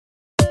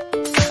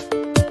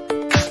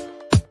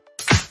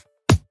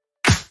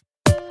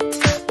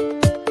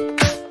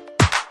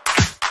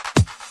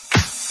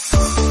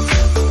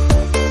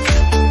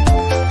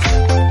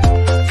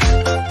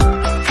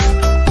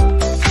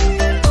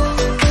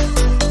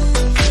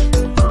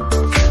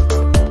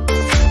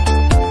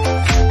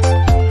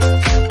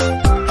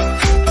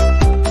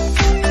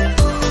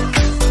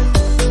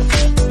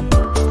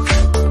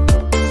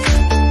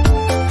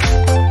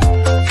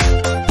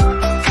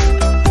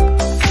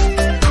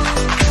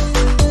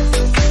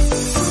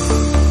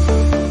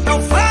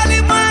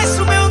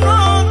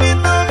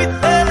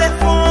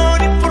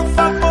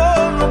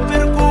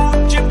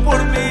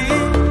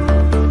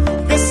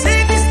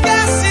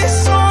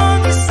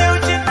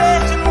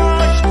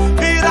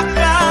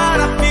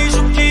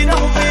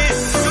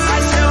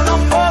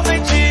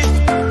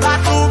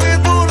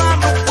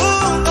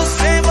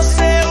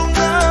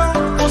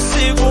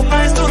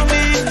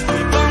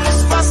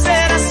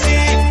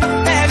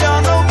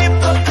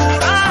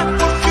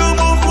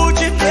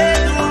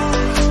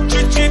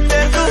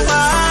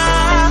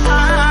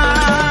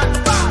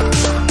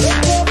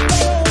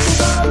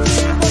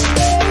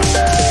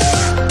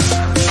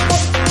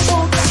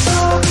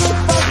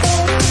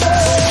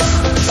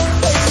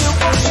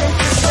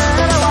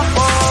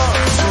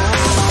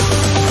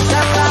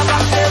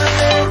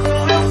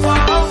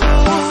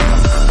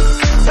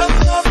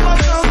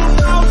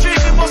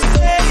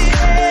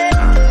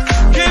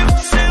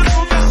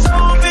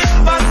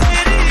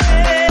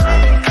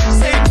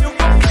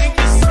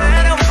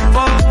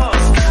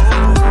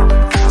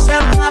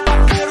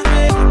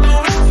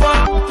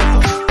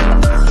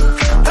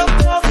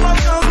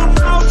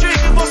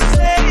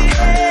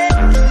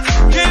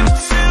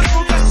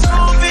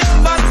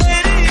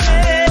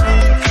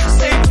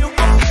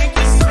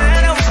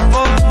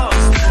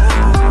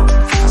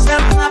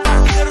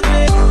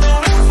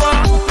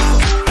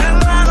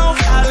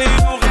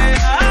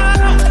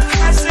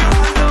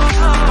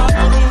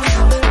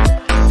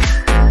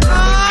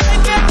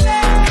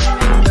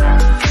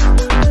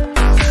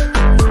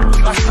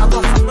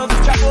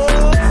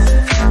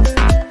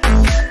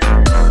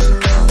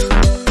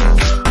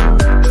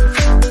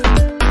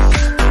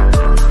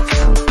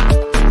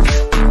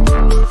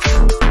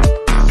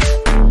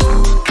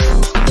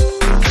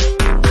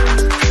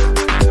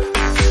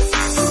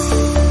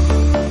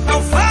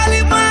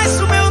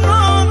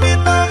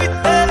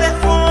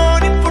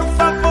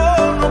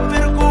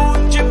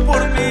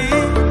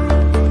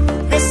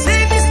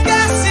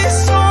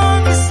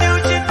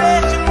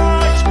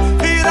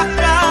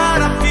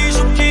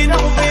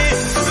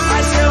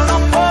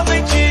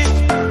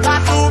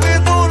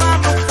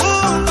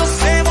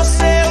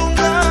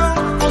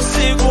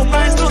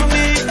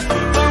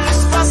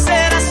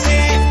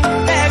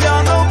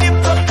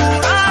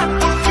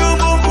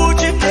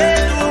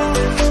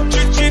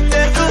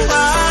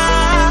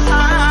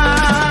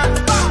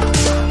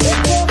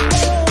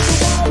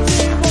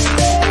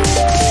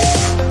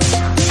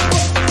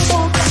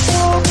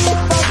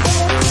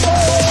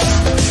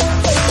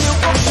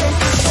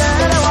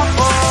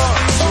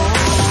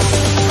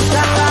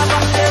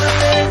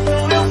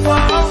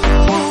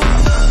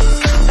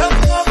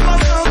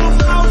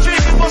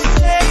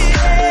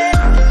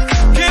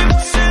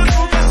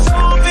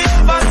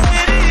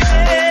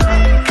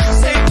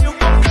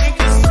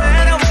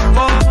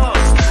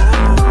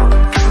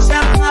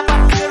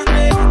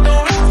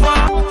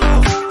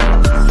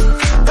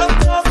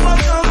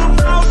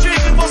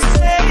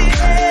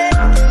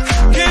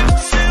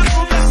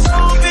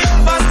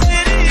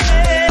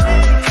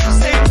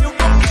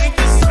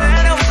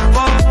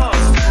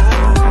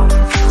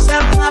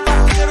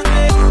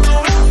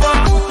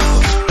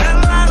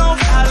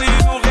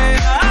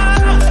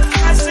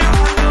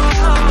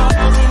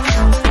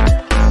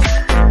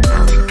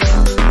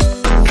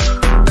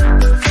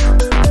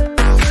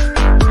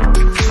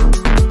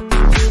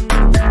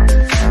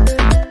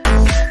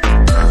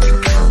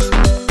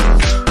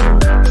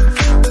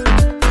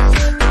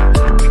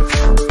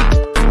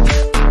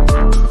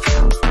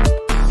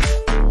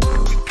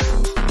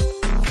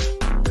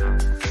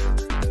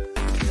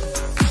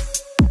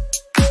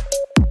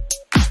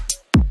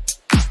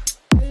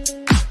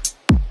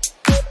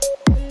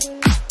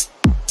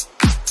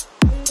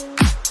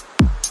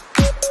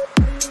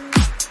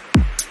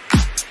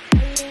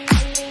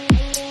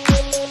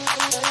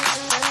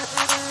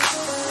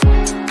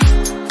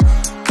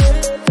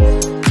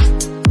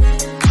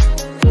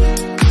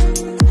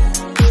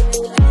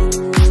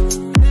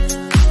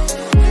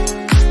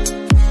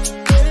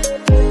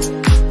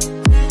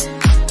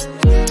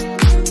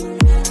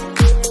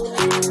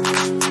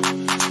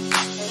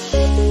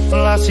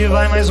Lá se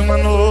vai mais uma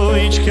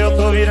noite que eu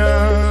tô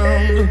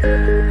virando.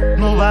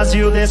 No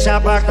vazio desse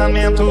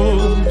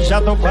apartamento já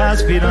tô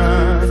quase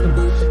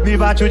pirando. Me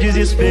bate o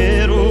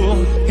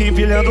desespero,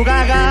 empilhando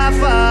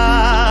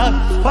garrafa.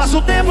 Passa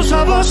o tempo,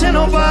 só você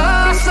não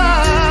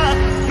passa.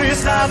 No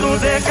estado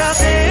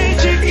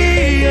decadente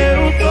que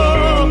eu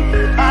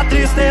tô, a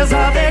tristeza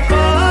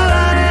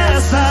decora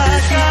essa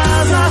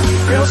casa.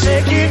 Eu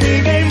sei que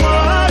ninguém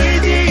morre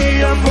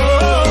de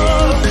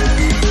amor,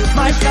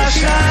 mas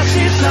cachaça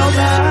e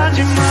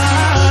saudade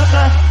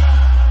mata.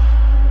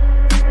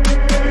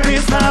 No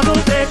estado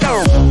decadente.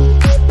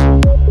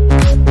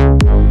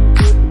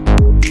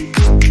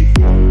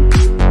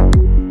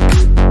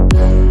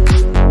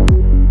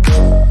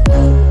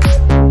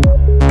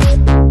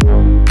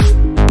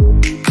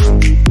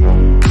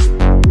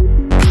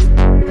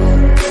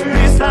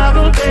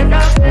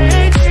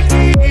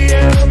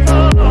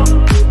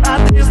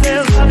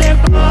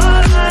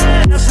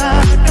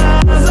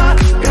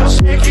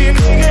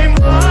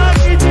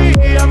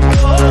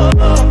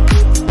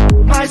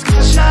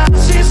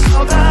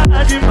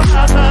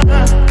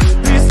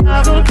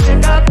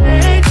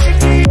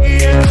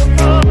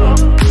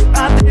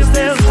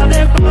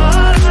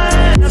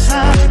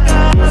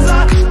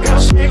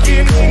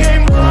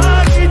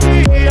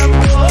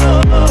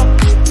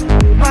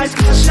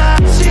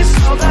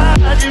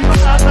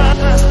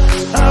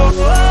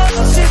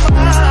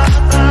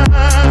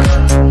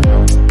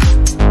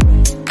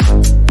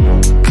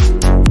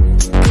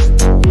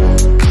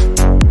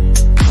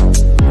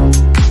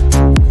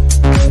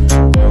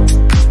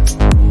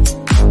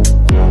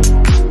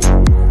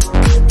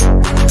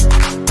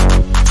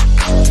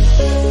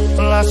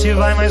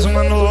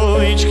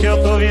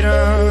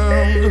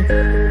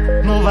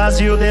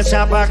 Desse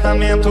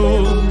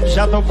apartamento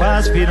já tô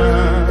quase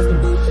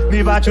pirando.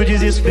 Me bate o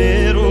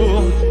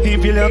desespero,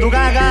 empilhando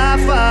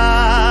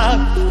garrafa.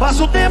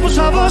 Passa o tempo,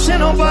 só você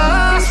não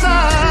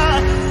passa.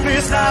 No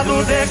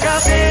estado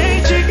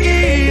decadente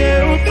que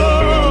eu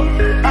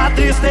tô, a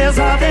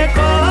tristeza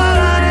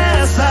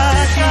decora essa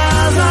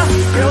casa.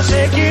 Eu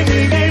sei que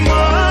ninguém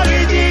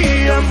morre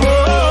de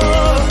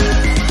amor,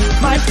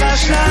 mas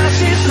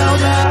cachaça e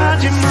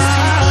saudade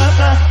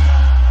mata.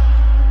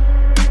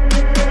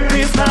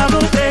 Estado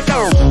decadente.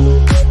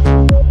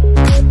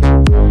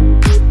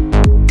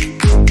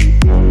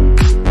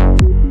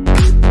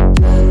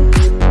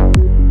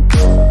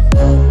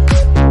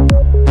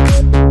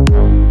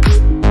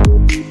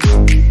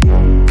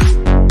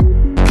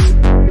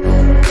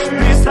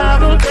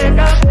 Estado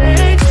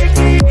decadente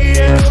que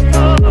eu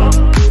tô,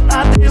 a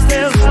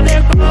tristeza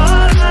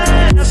decora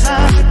essa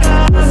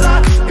casa.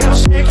 Eu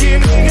sei que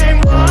ninguém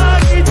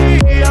morre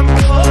de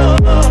amor,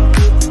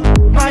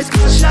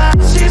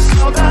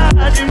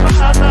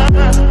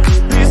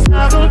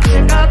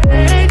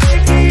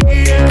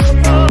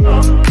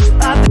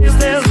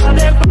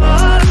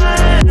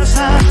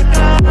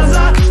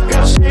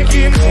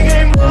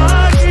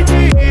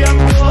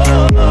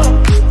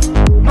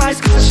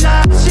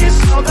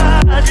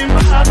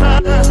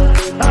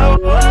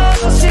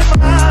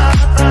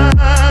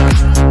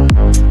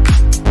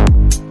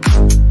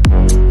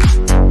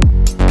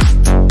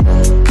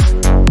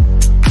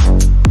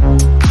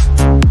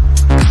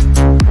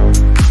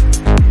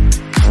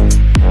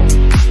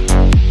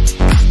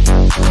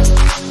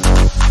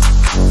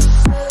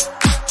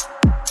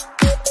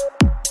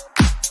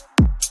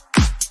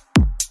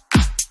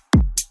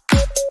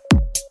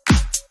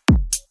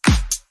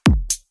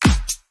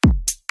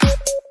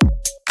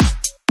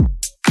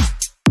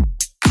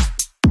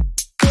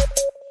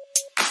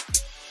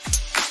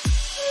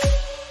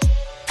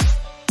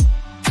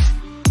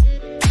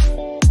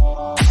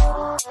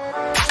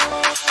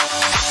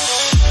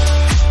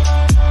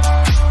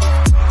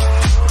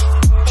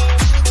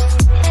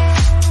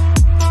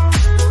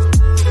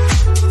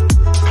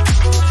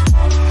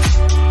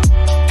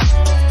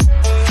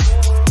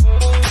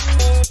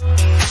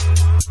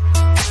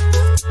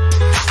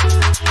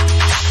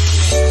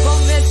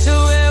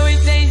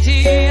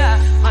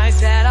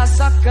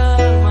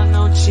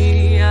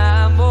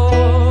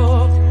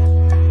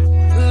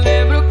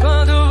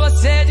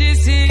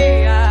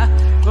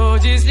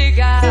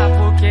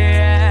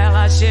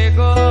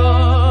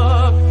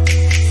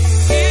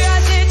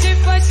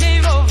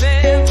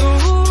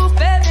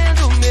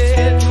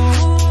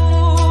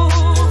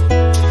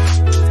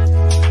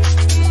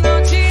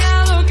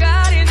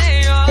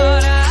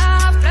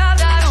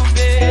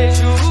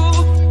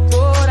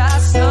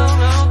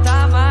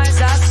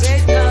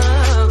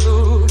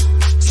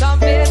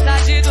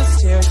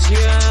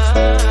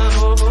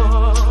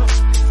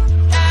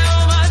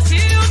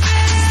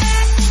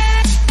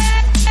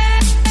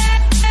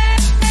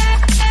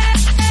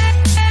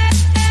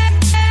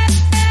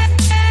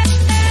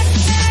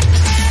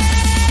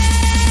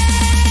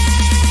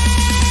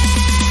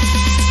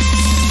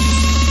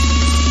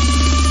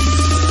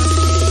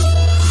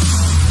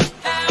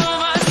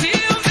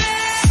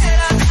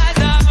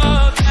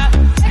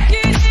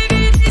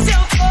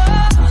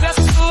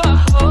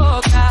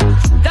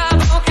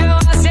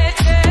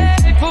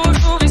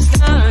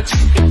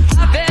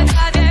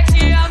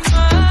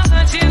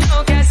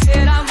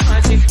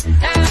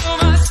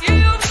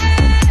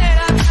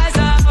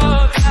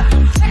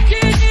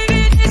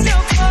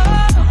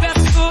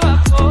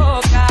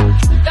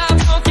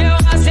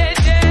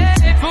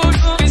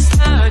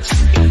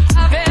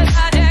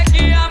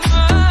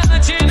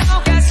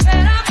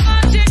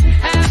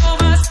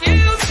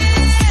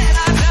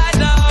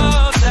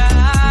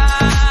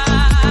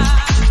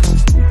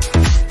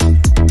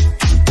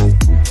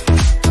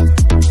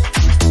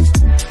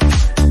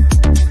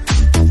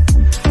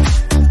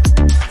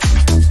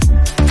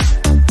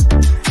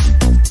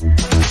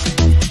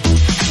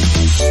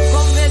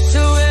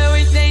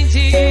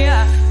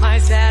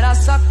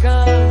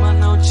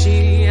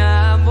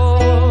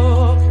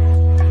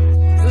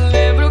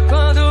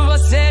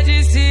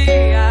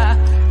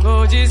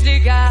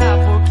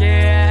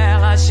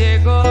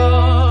 chegou.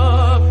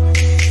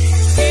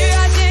 E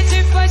a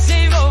gente foi se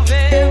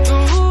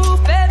envolvendo,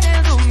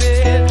 perdendo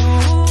medo.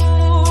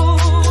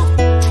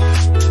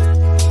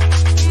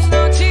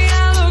 Não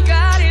tinha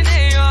lugar e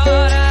nem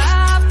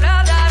hora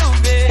pra dar um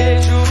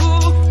beijo.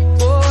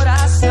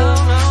 Coração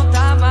não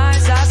tá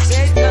mais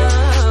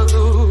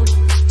aceitando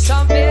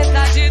só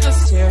metade do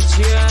seu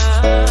te amo.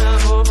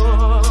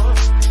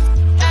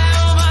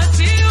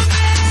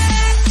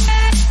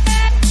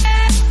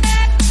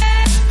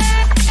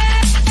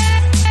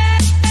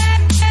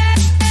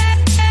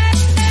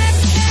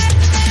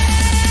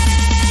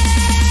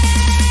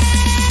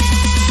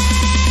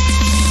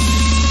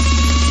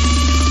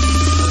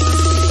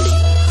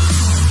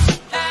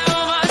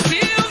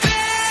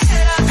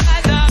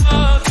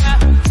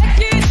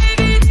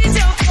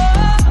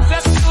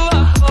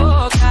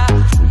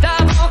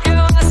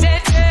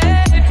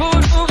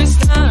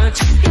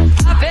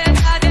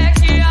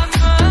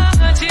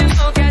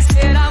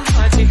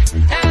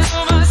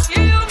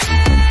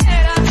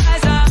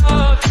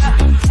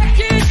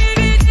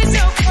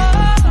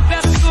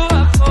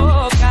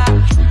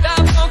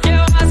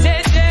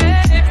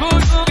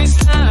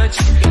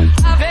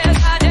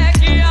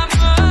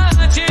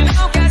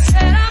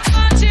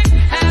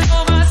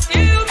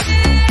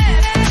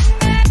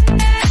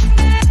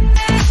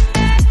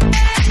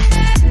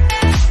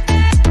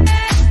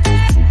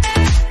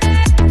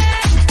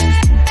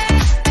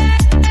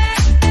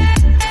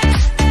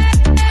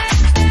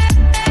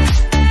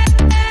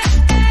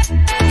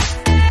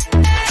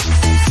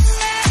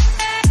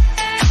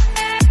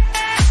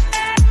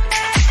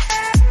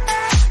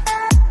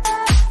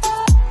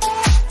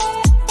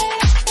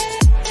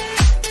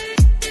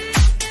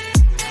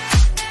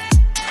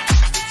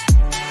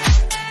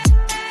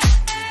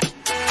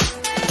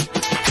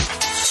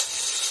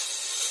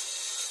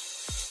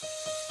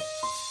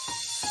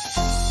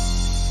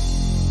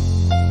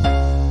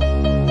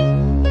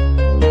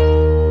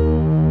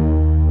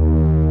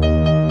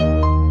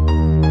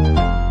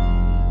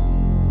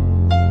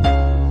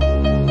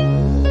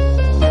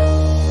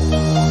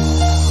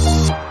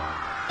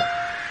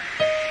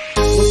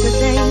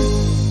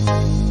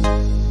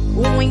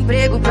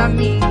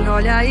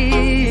 Olha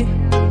aí,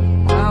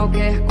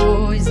 qualquer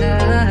coisa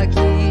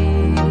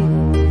aqui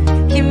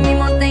que me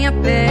mantenha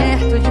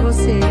perto de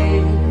você,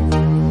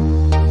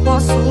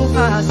 posso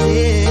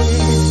fazer.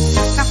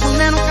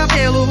 Cafuné no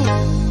cabelo,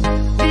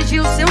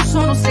 pedir o seu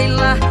sono, sei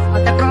lá,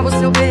 até provo o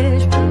seu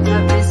beijo,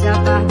 pra ver se a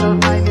barba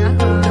vai me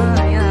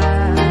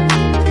arranhar.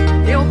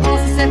 Eu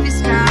posso ser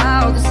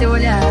fiscal do seu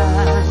olhar,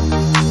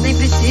 nem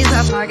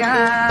precisa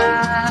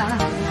pagar.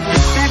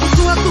 Pego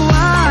sua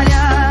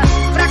toalha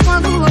pra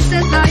quando você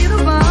sair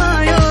do banho.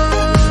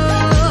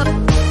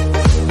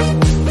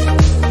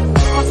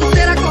 Posso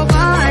ser a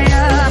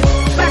cobaia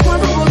pra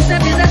quando você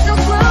fizer seu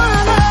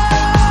plano.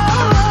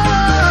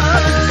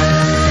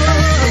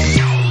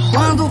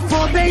 Quando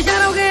for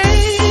beijar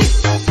alguém,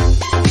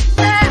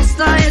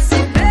 testa esse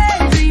beijo.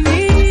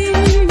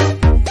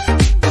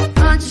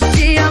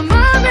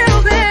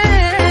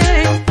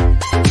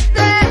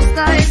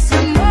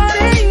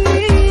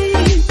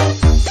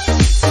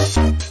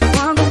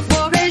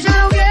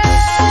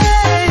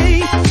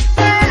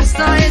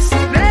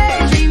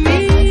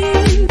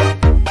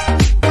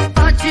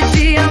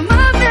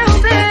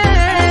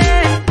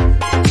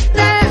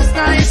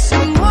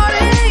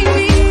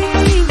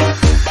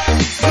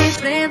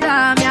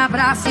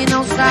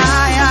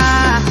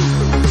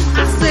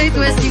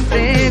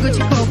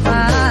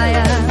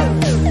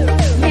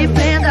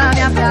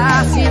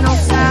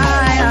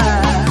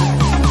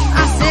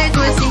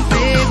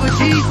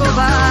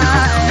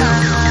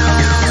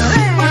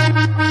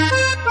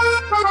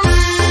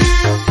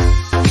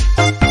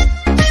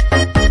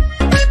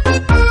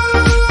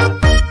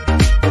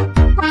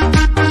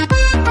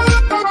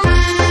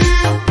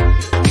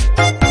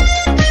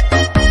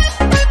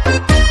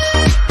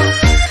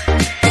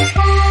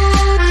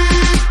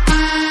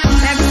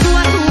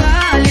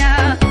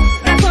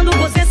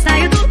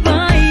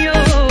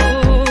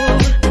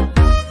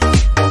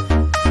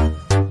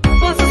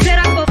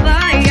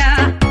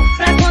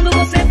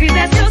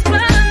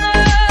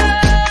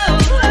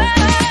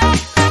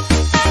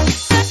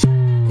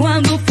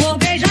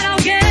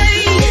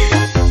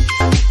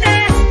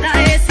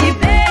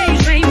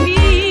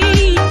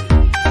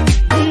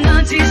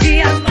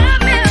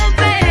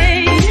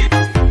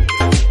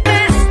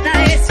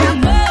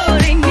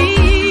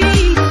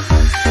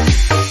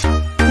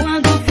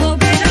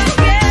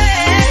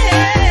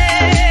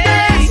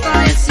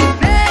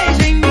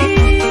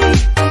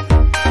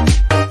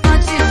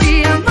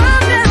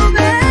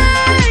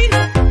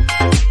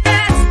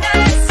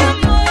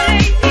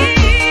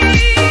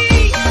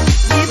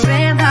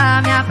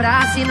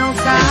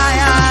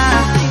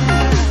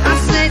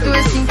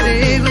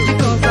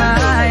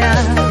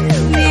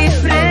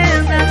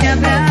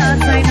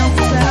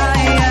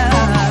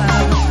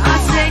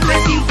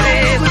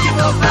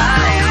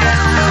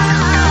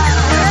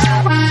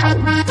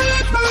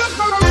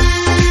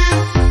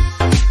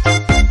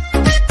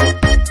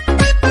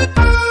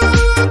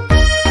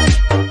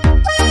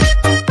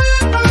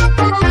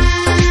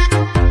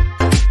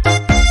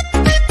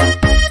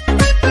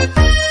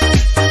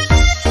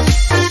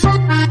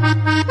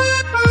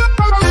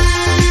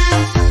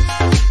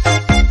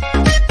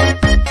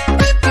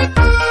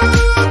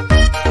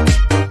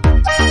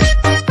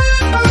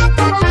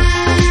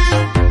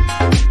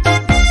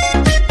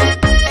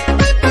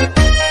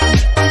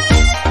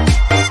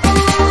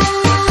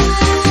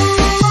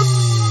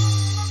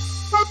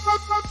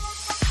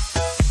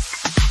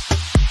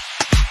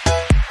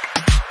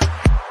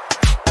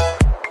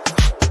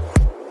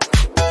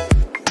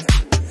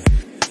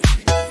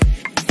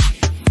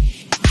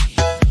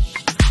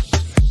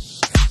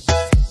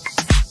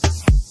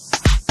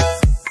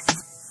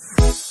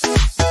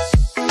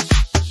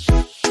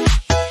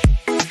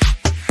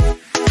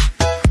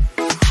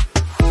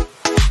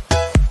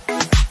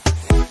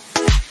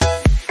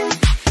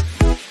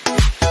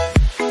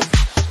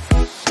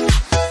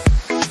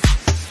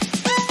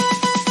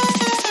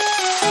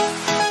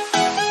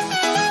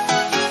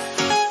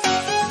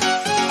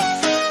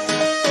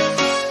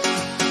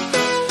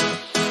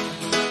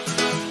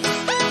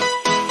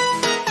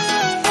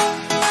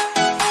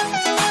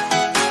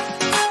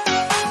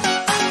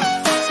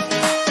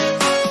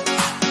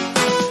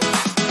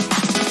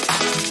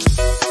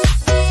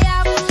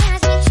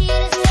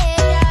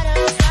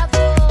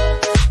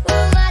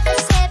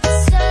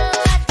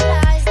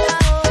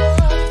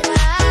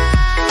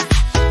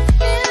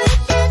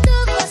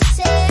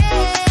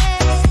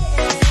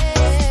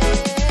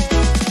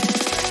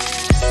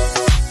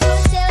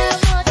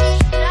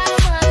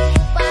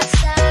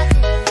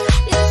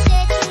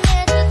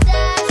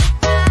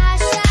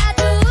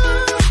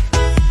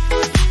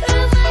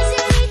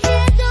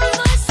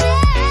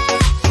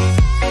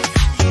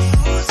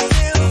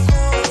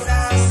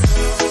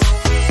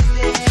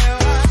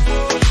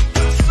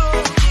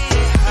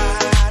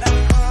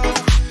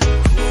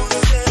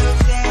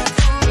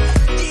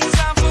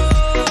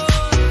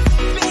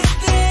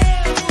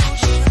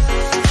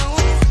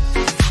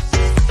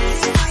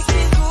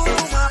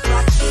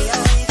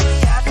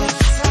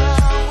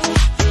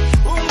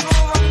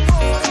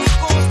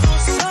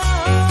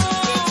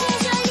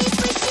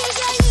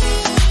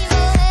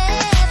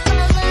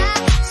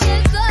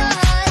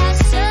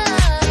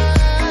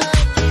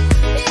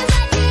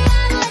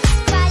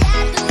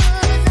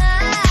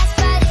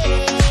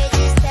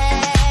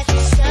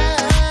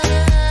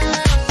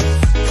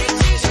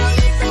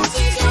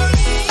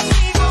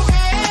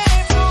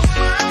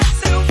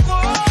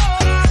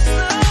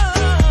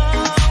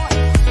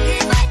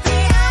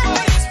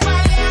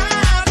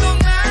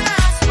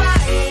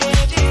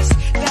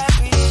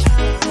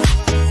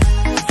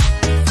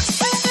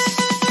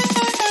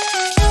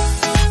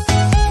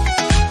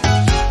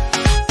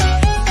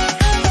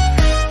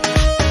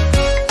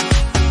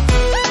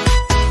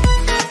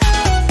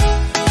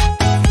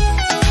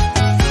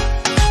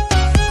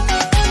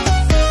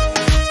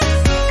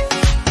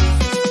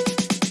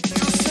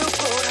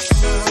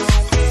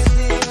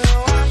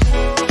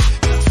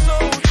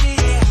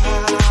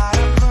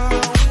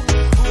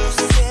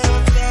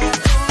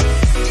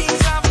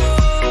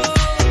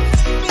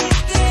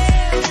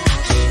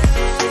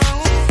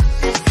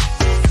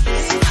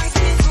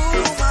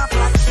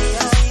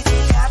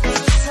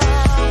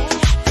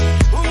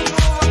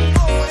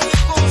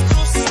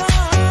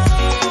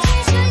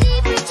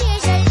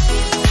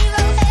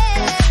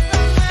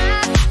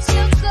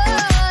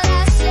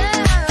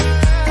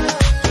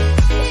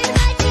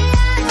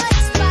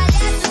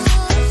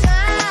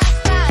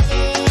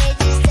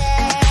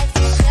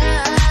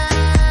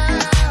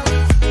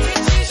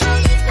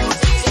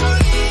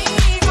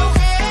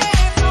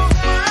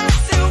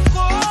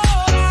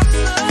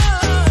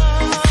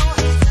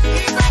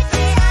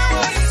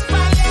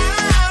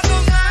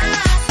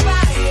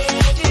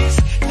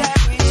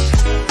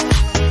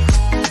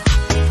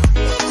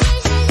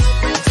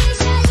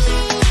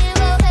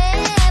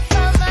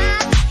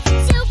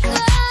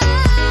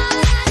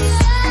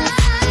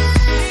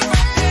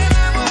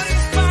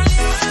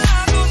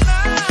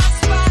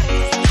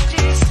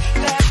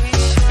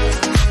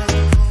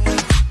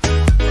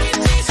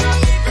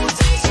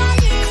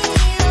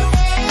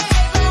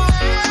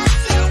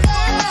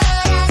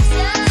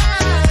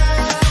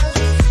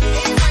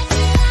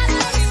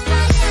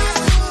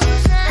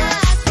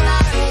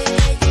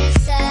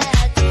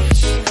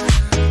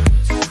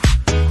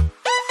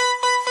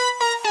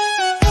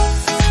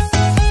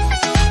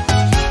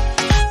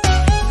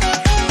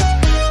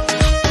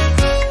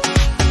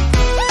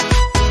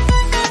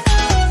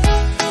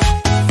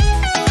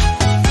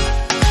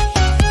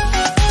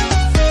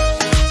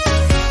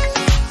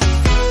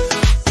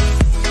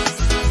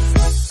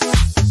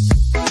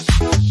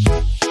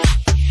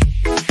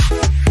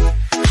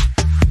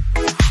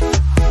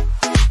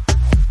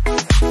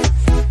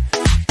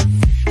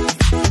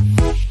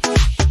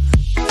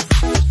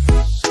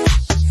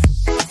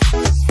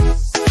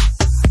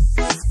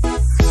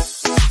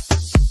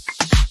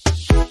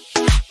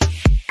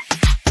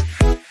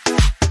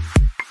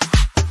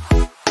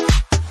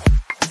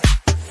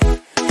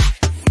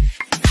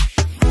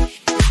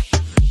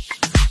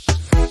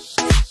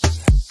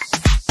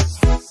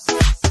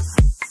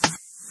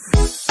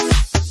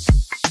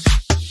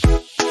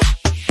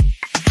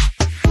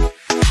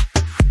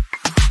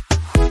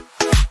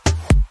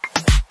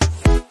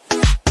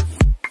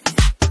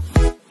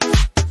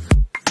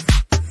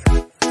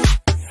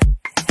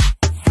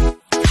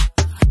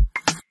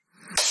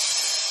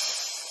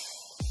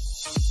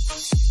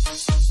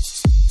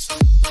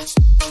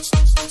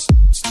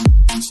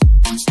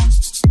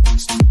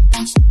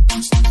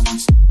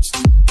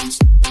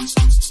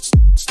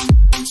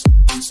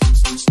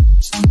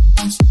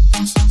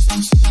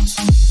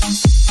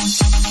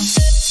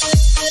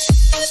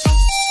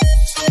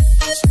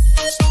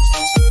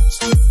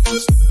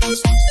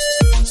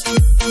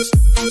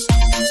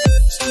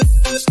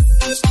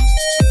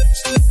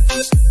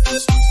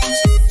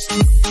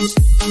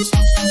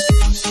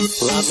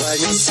 Lá vai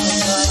minha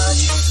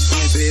saudade,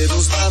 beber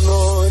uns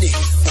Danone,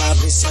 pra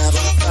ver se a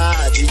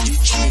vontade de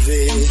te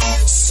ver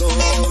some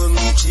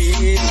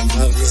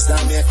uma vez da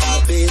minha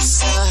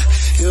cabeça.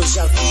 Eu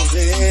já tô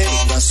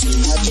vendo a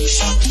sua de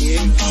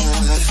enxaqueca.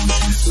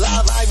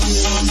 Lá vai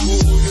meu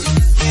orgulho,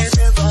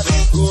 perdendo a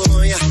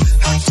vergonha,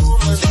 a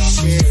turma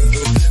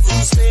mexendo,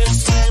 os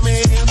dedos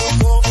tremendo,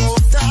 com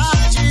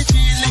vontade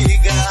de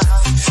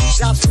ligar.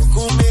 Já tô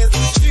com medo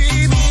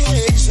de me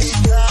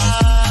rejeitar.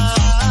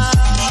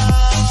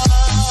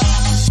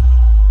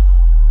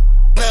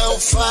 Não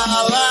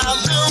fala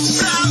não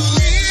pra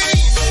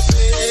mim,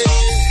 bebê,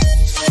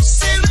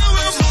 senão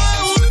eu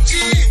morro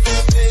de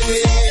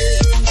bebê.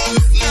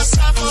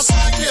 Nessa força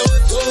que eu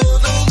tô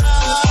não dá,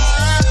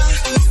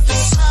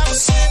 deixa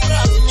você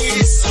pra me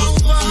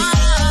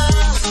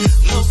salvar.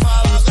 Não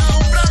fala não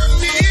pra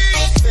mim,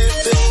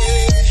 bebê,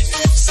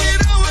 senão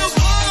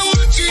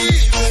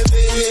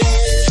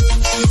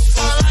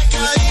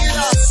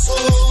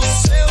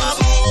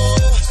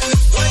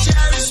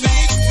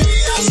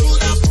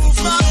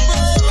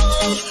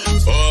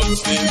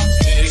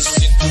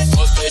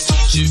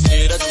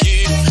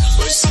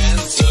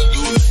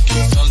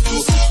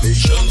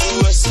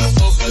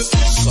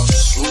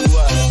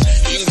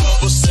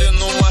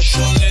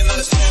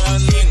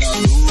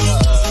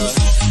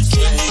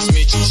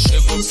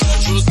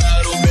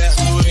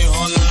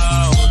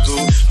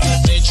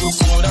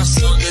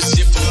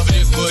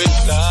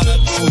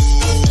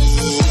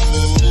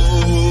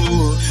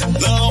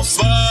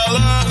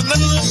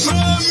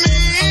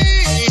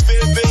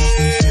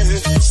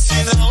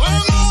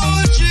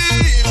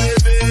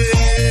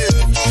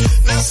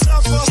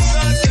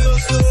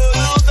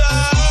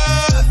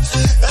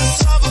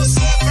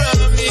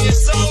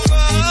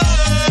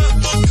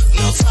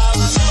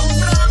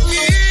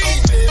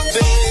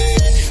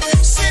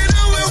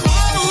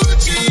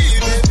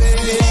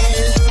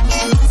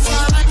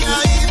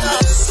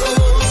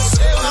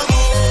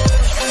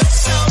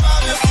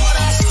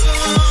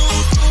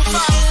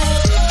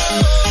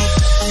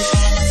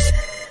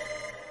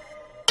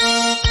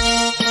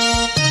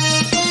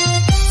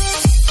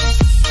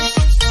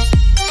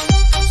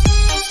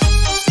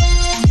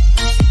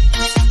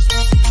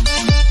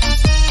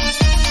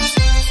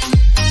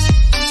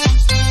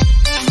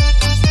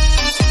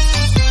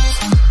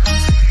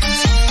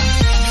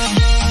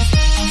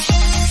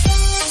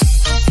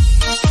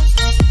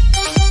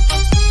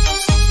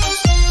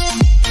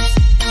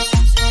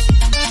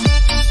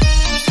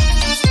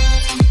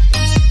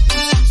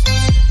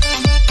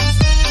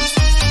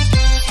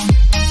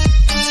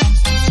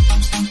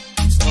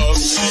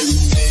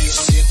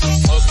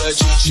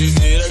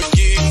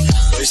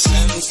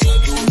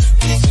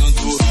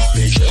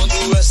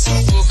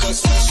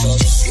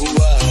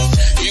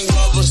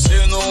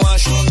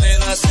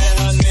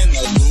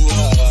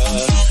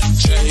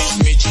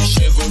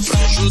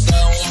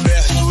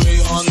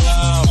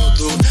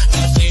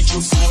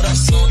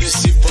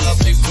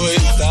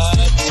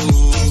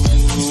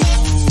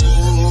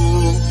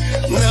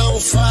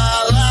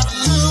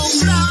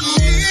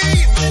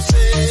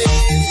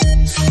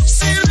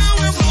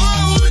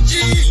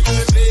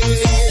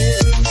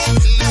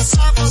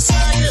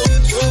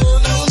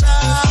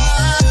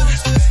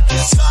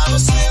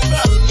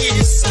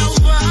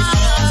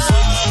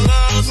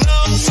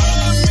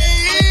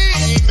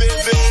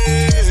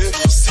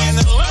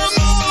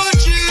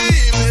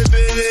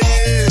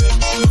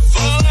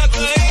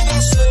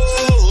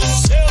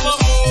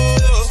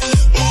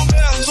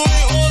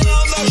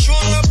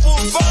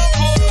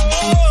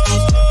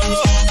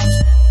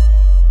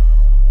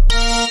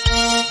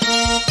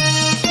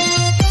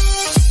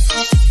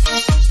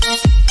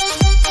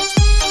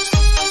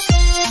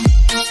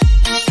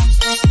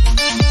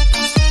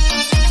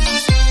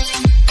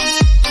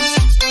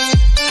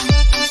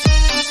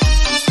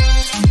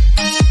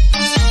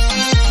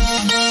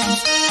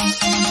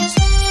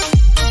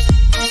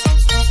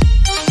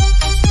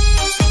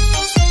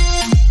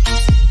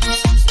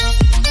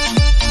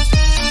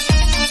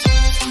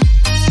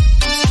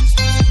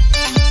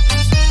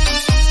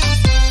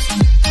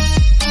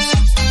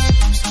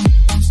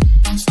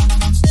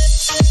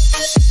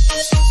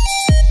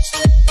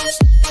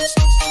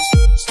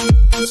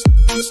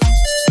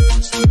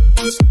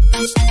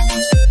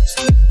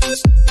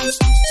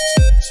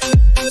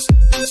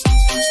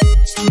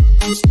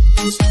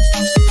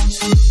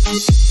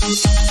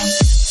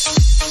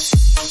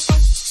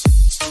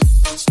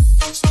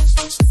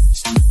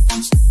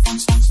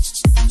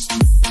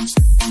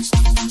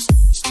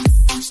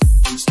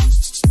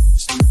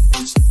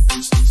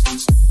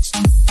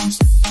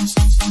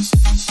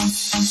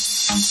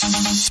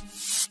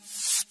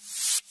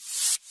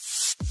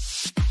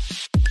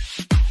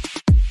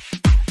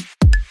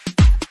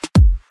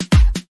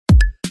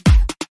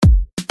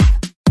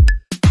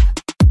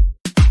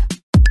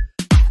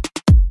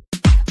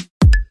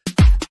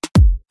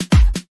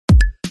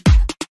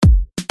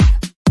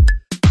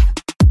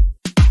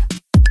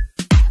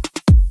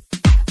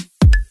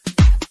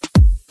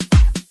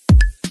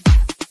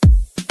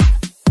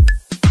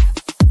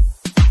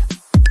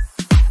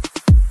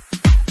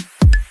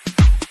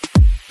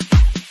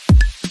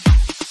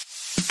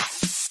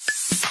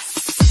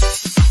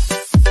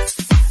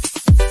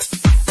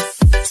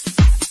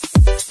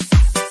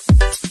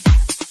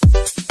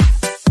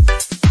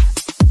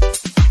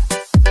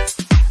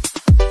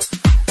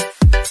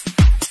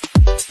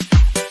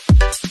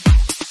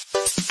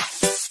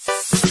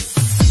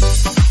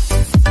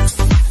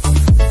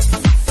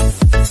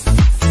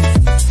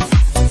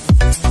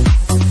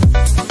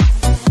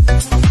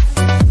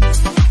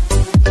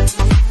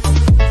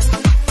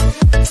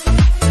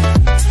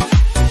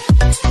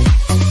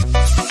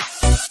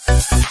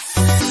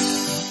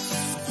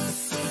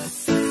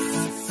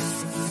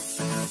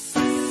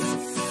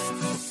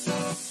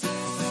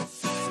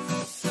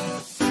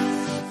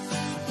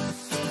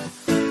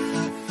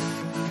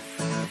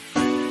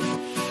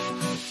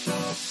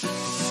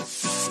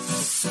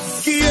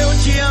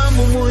te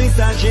amo,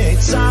 muita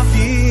gente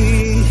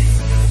sabe.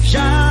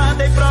 Já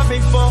dei prova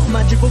em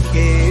forma de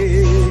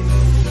buquê.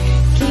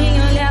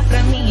 Quem olhar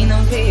pra mim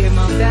não vê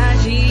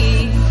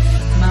maldade.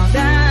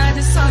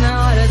 Maldade só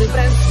na hora do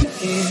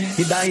prazer.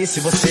 E daí se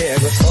você é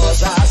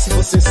gostosa, se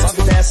você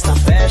sobe desta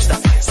festa,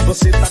 se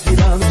você tá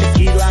virando de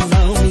quilo,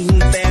 não me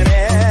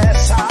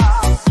interessa.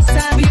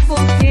 Sabe por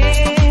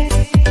quê?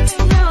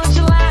 Eu não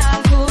te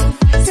lavo.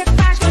 Cê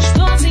faz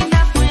gostoso e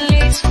ainda põe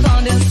leite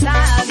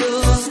condensado.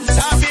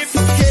 Sabe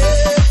por quê?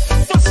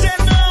 Você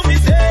não me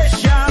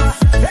deixa.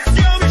 É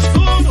que eu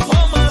misturo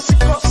romance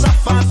com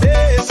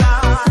safadeza.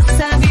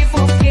 Sabe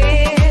por quê?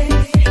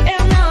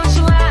 Eu não te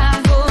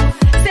largo.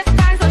 Cê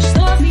faz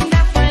gostoso e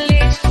ainda põe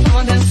leite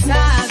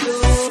condensado.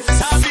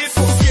 Sabe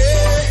por quê?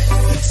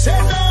 Você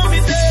não me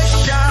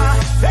deixa.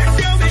 É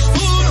que eu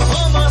misturo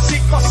romance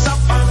com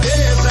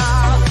safadeza.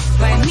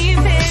 Vai me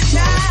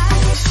beijar,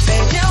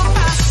 pede eu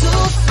passo,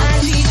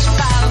 a gente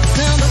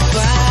balançando o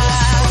quarto.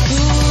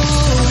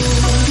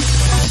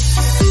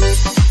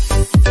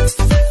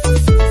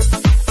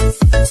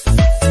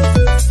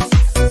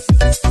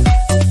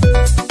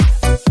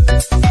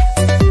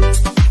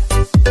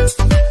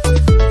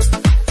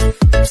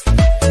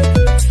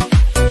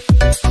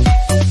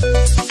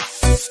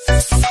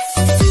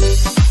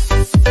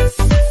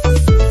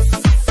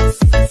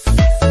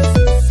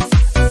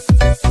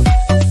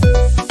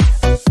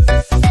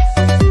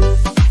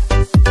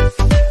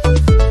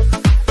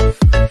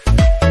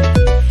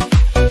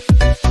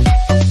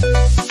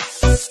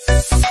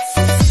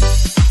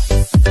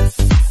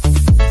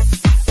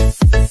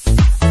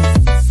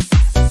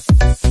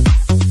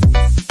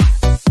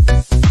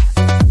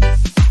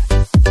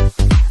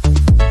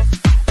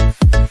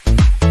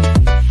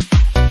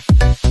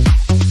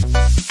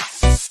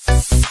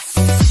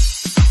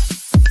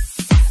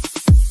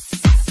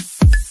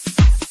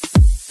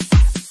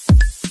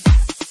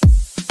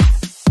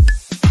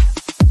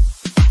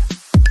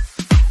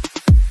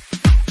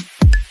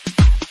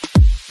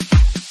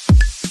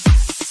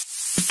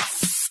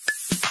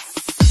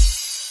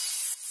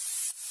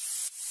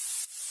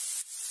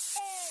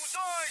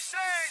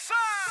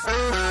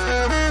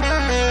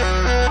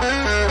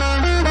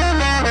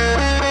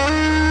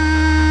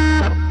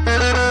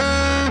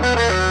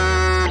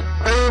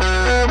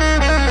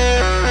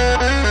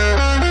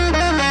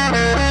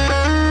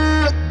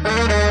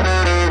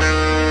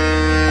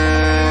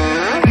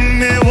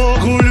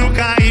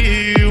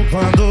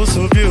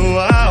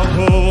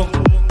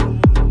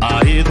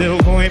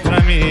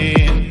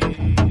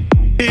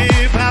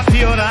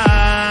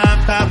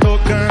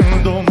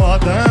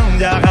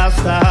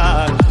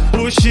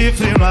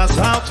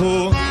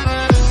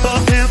 Tô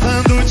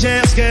tentando te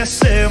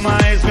esquecer,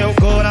 mas meu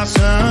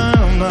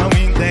coração não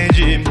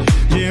entende.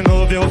 De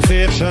novo eu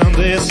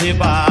fechando esse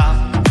bar,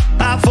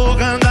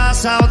 afogando a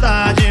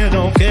saudade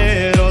num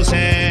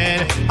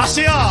querosene.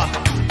 Assim ó,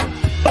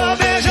 tô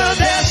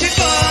beijando esse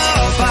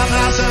copo,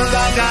 abraçando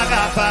as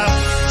garrafas.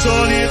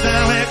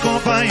 Solidão é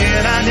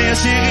companheira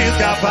nesse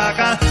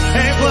risca-faca.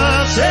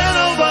 Enquanto cê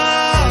não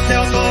volta,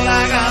 eu tô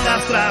largado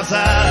às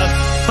traças.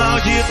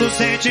 Maldito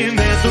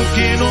sentimento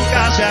que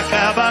nunca se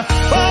acaba.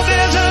 Vou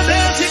beijando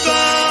esse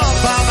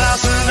copo,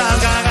 abraçando as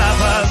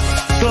garrafas.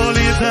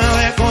 Solidão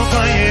é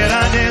companheira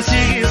nesse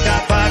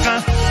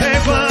risca-faca.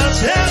 Enquanto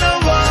cê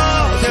não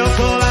volta, eu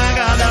tô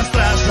largado às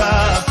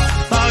traças.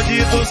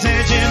 Maldito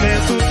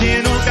sentimento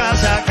que nunca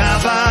se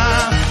acaba.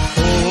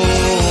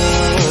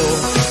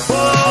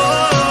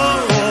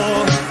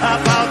 A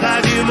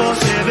falta de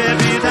você,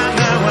 bebida,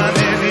 não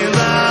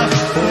ameniza.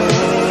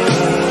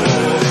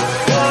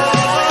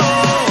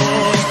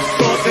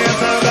 Tô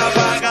tentando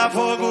apagar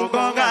fogo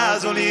com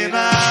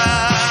gasolina.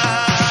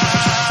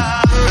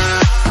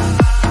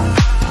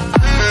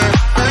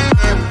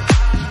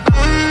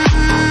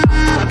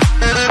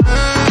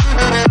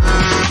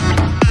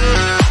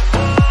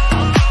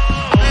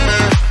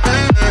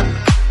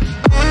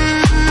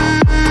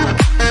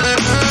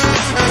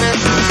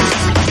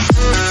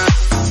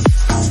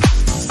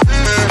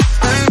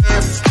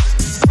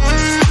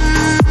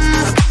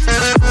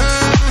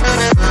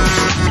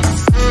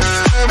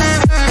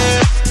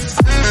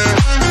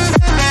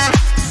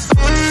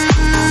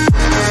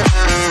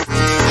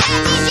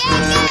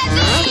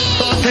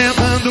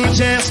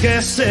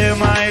 Esquecer,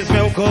 mas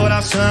meu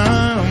coração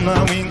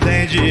não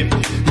entende.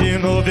 De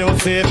novo eu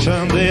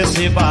fechando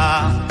esse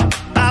bar,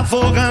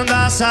 afogando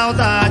a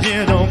saudade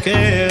num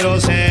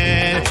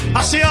querosene.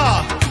 Assim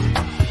ó,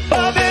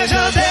 tô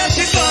beijando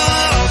esse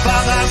copo,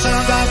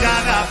 abraçando as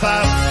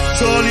garrafas.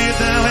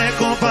 Solidão é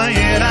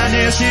companheira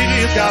nesse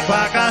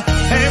risca-faca.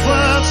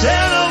 Enquanto cê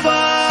não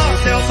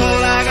volta, eu tô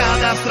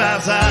largado às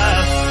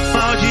traças.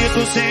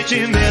 Maldito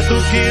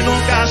sentimento que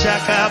nunca se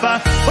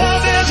acaba. Tô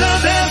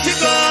beijando esse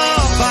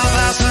copo,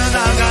 abraçando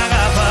as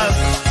garrafas.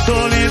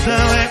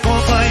 Solidão é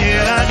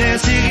companheira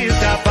nesse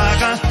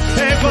risca-faca.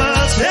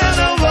 Enquanto cê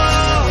não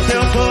volta,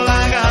 eu tô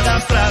largado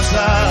às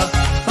traças.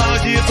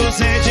 Maldito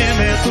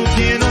sentimento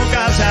que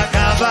nunca se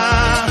acaba.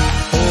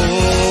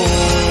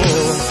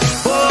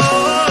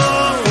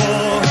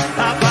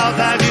 A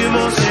falta de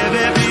você,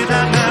 bebida,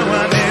 não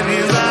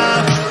ameniza.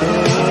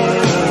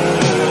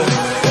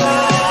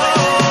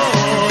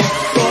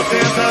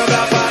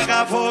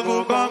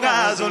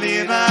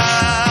 gasolina.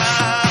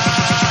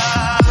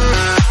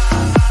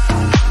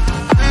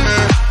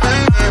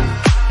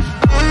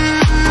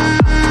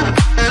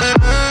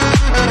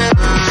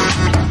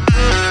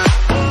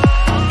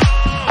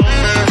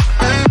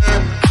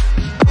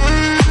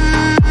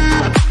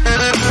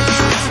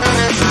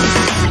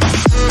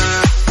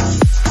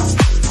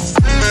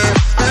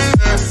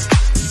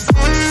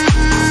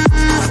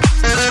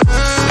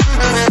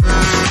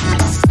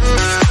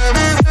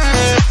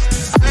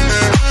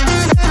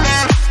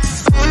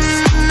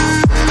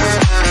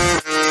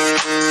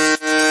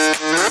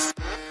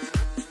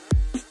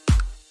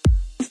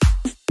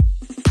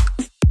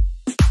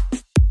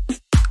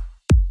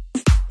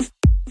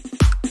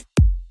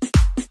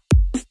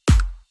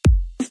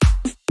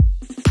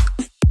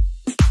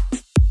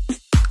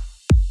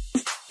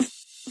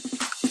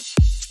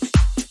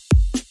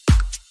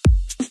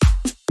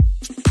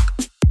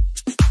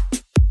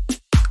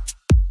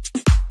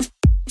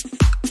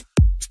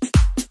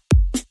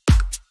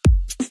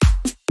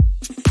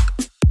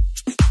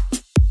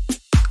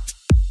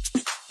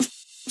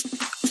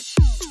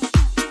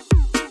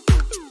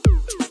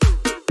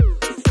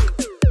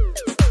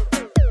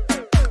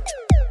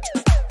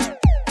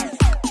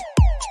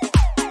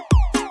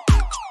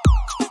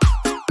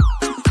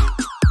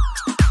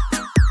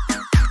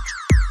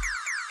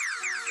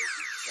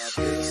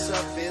 Cabeça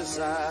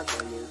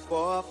pesada num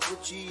copo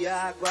de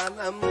água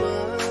na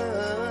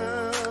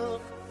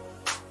mão.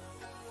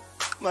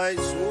 Mais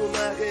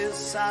uma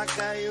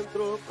ressaca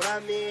entrou pra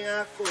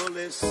minha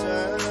coleção.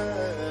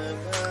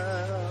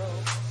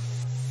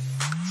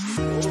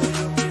 De novo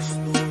eu fiz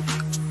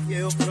tudo que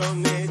eu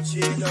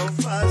prometi não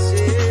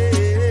fazer.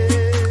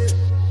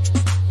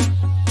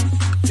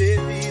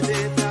 Bebida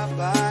e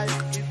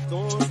trabalho, que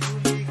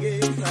tonto liguei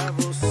pra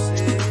você.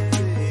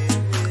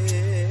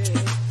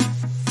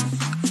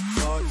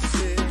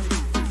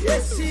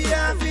 Esse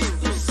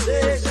hábito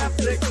seja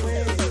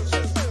frequente,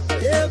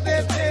 eu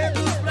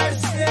bebendo pra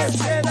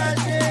esquecer da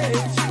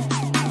gente.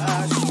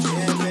 Acho que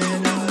é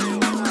melhor eu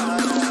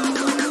parar.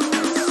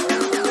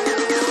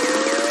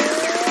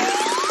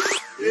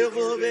 Eu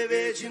vou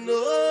beber de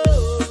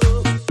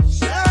novo.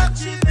 Já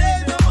te dei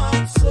meu amor.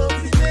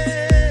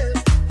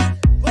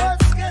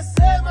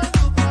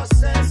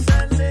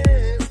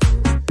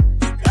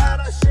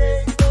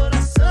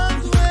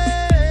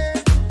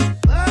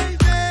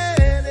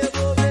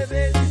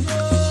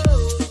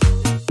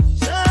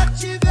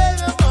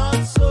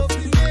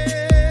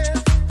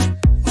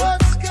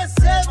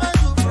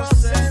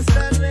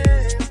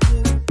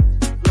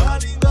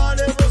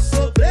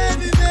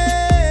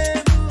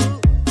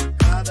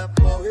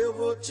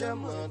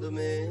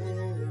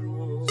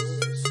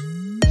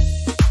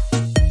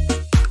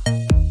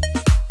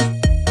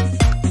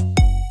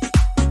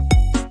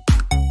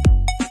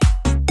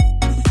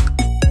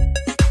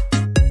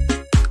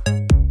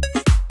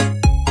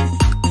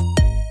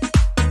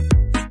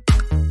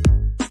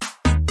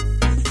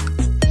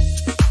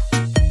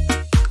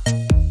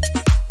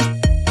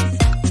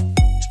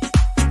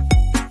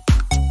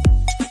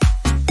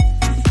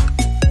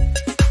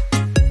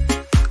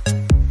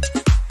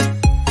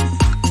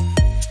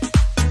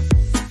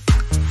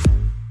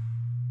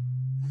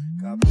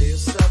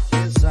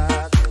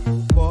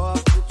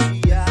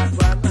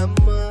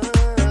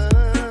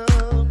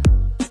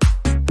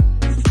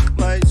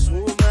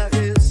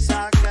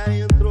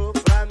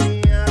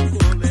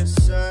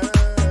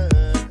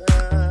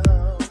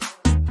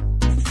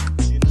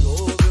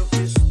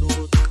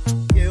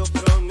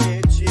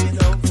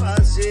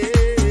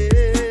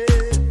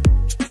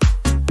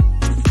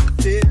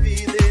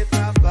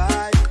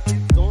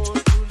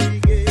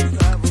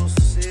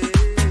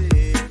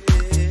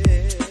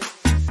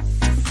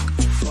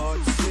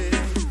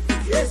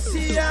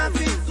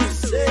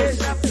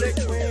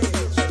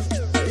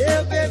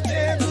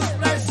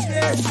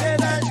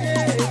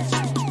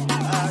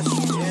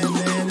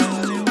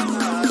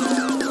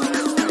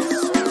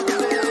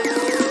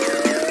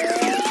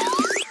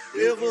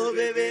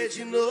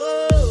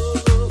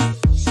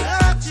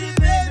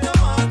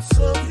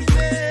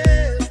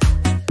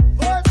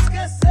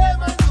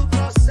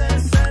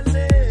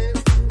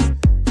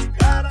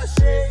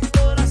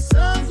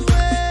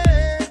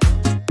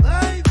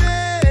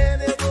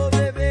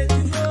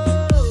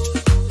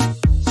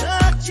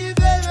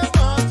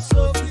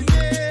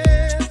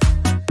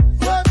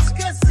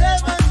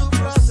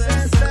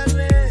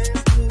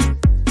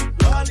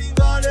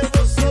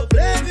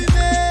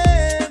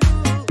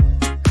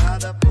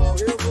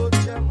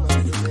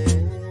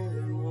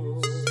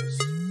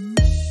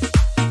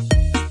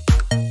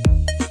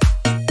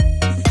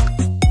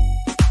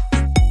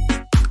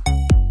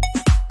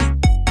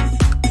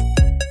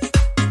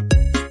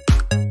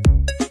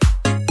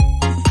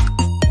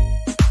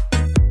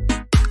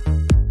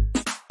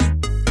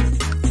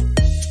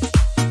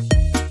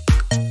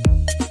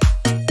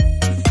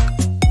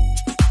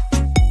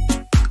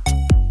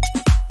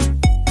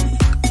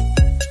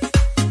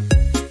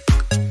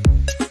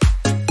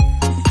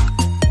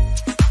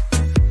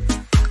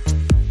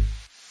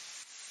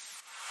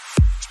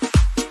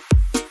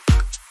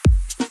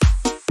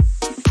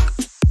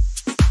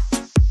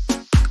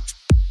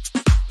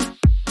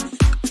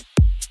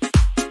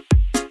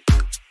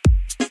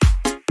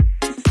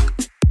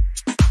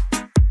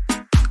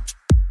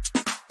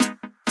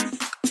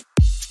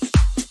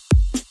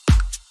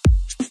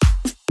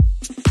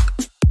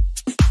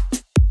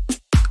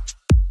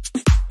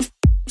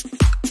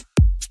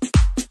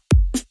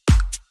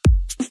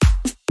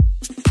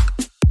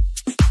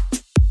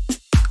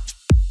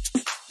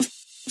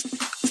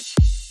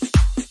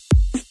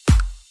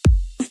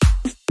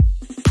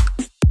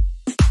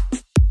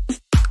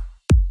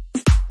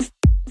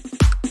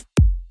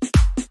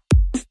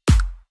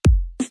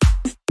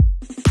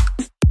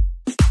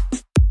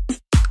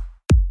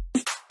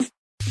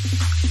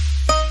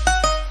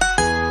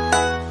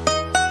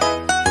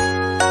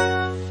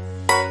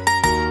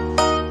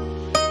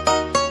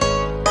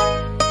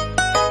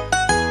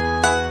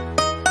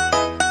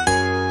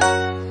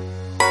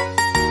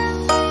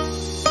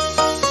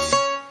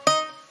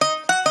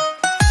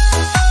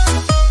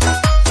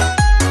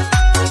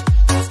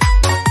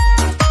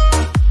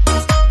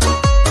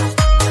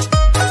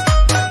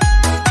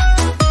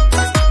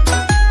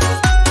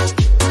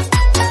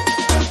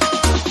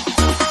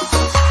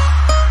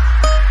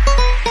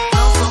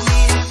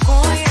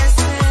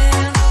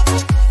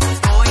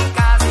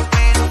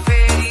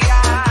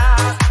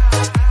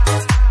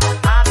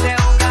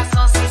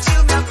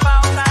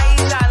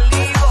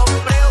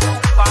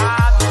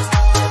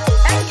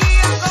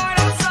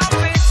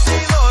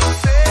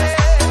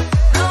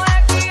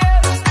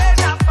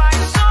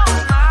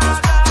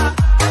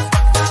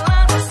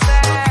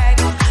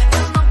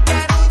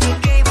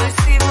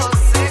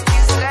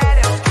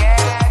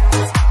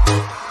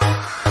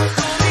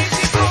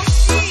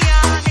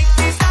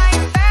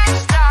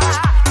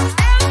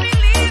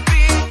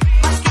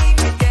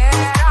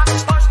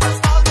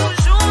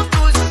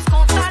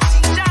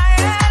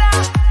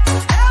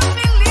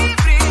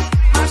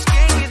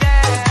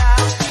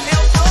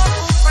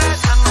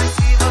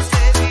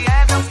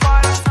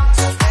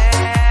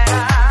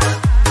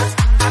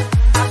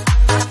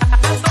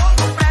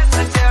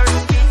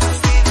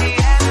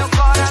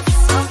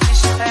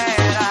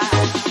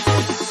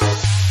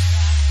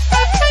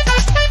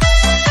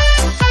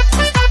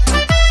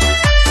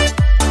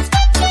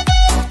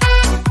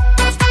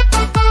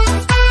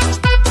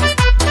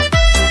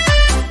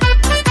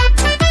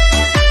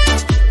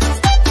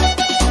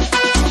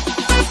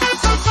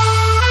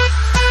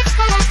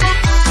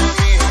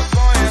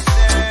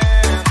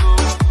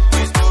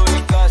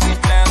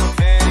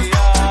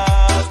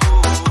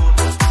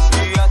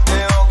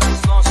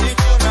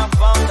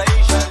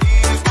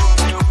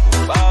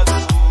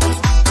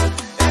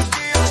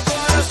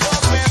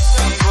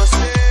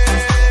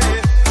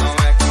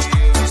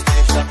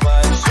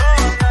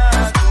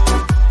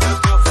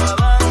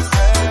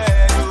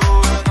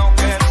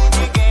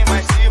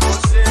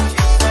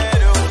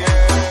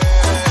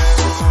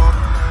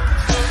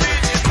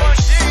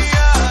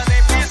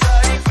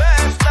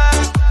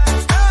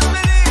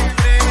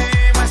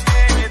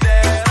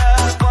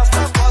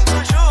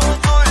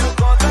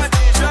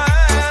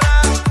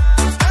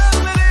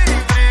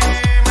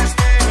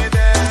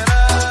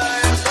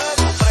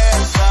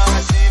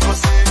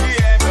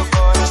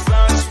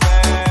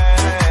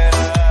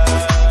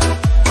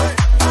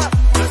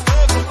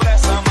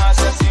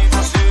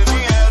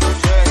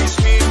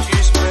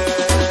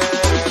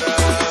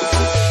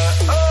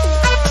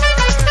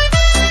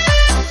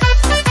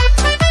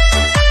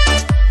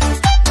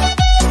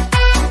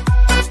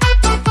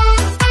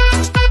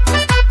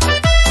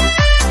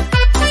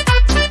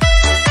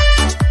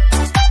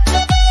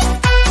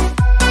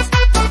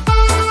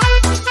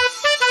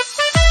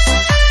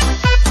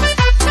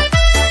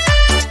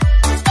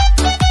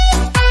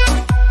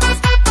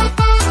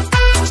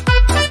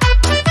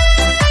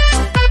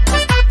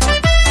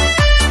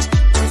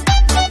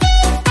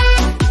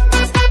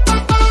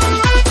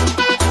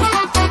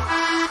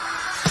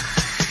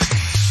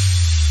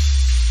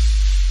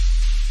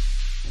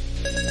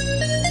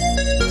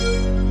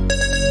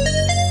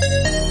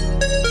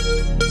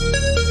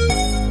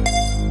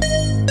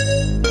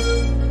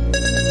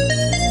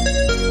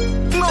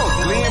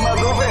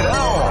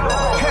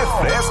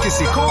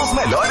 Dance com os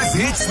melhores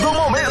hits do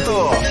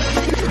momento.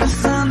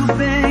 Pensando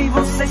bem,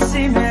 vocês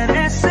se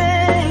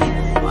merecem,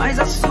 mas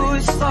a sua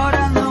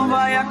história não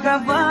vai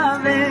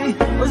acabar bem.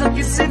 Coisa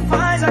que se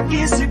faz,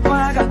 aqui se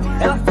paga.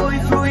 Ela foi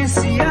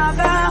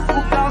influenciada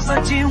por causa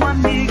de uma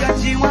amiga,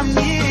 de uma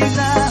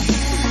amiga.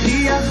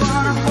 E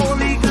agora vou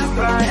ligar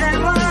pra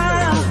ela,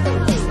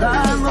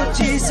 dar a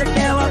notícia que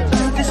ela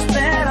tanto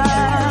espera.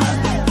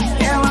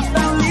 Ela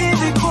tá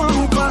livre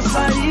como um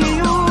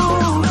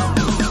passarinho,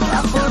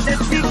 pra poder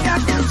ficar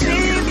contigo.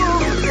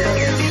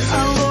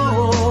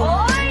 Alô,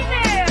 oi,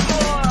 nego,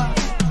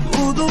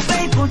 tudo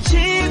bem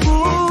contigo?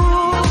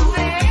 Tudo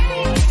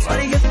bem. Só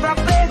liguei pra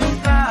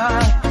perguntar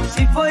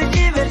se foi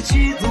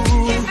divertido.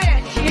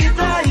 E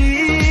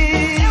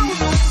daí?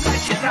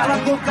 Cala a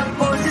boca,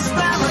 pois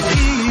estava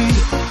aqui.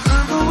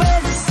 Quando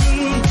ele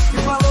sim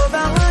me falou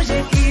da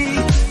lingerie,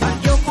 a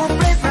que eu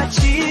comprei pra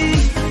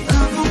ti.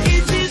 Tanto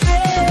que te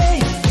dei,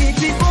 que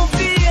te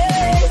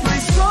confiei,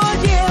 mas só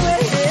que eu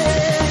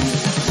errei.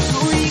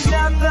 Fui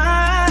ingrata.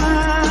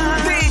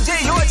 DJ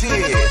Hoje.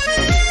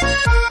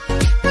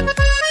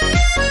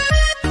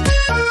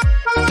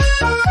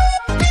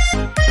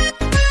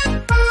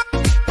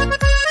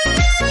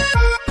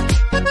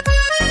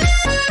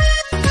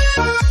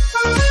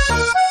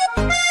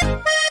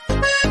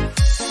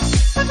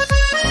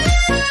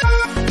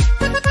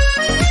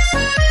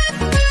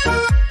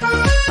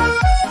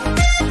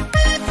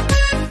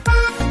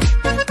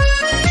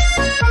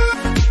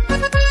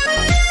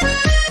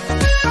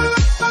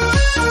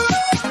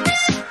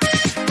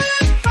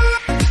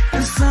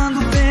 Pensando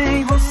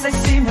bem, vocês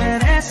se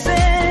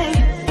merecem,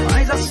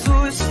 mas a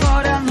sua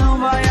história não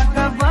vai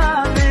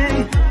acabar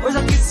bem.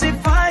 Coisa que se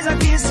faz,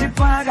 aqui se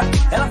paga.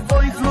 Ela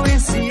foi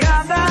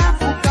influenciada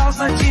por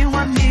causa de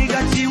uma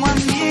amiga, de uma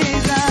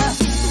amiga.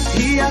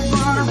 E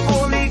agora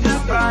vou ligar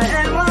pra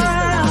ela,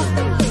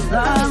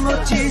 dar a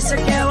notícia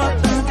que ela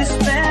tanto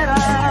espera.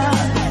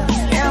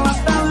 Ela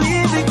tá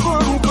livre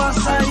como um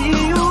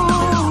passarinho,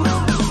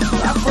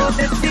 pra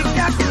poder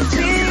ficar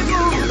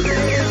contigo.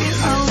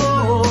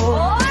 Alô,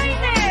 oi,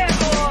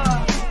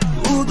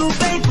 nego, tudo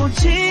bem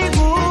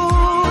contigo?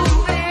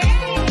 Tudo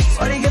bem.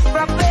 Só liguei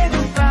pra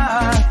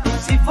perguntar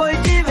se foi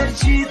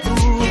divertido.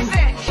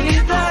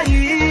 E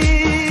daí?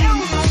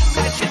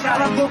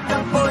 Cala a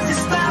boca, pois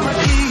estava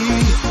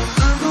aqui.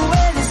 Quando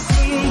ele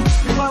sim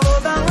me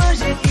falou da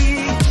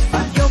lingerie, a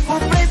que eu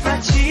comprei pra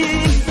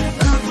ti.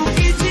 Tanto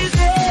que te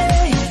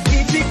dei,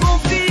 que te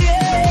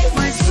confiei,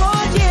 mas só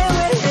que eu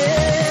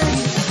errei.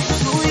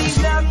 Fui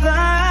ingrata.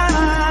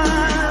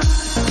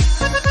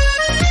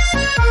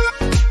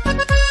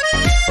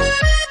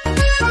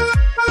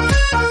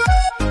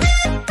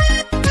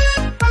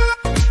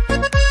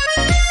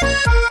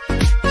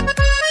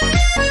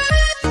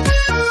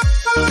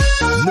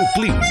 No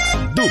clima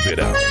do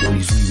verão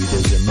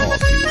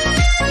 2019.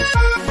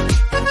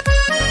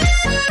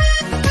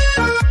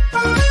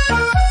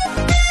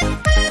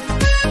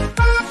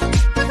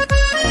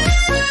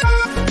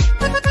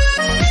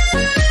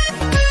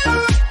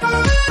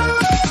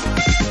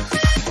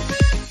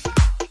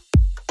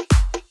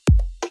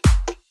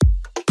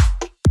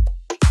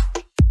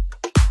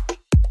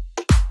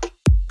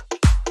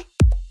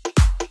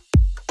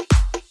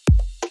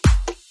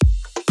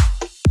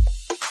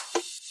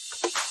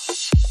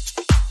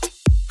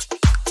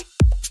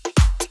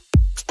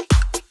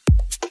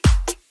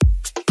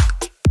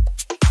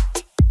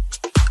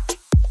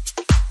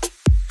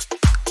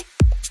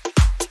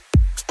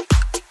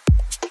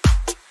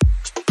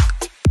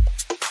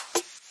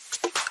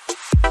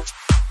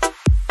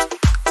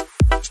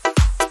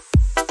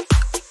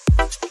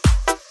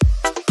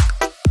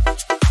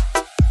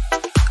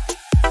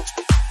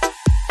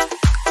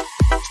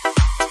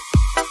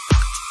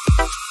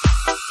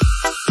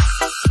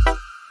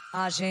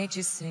 A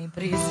gente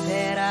sempre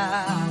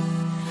espera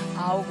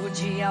algo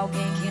de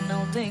alguém que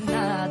não tem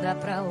nada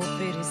pra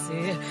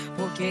oferecer,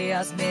 porque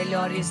as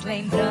melhores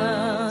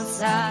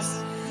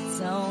lembranças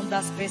são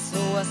das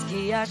pessoas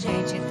que a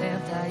gente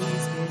tenta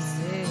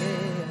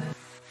esquecer.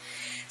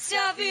 Se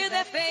a vida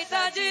é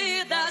feita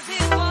de idas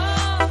e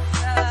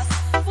voltas,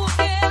 por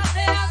que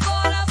até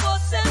agora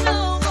você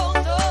não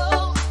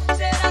voltou?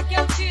 Será que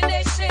eu te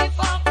deixei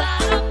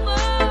faltar a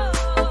mão?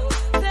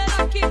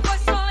 Será que foi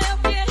só eu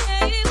que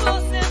errei e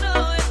você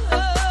não errou?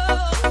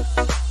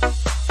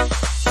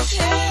 Eu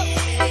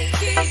sei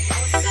que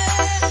você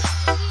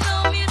não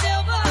me deu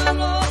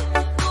valor,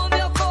 no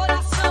meu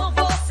coração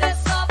você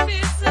só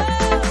pisou.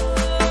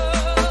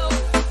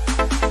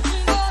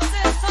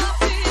 Você só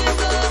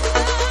pisou.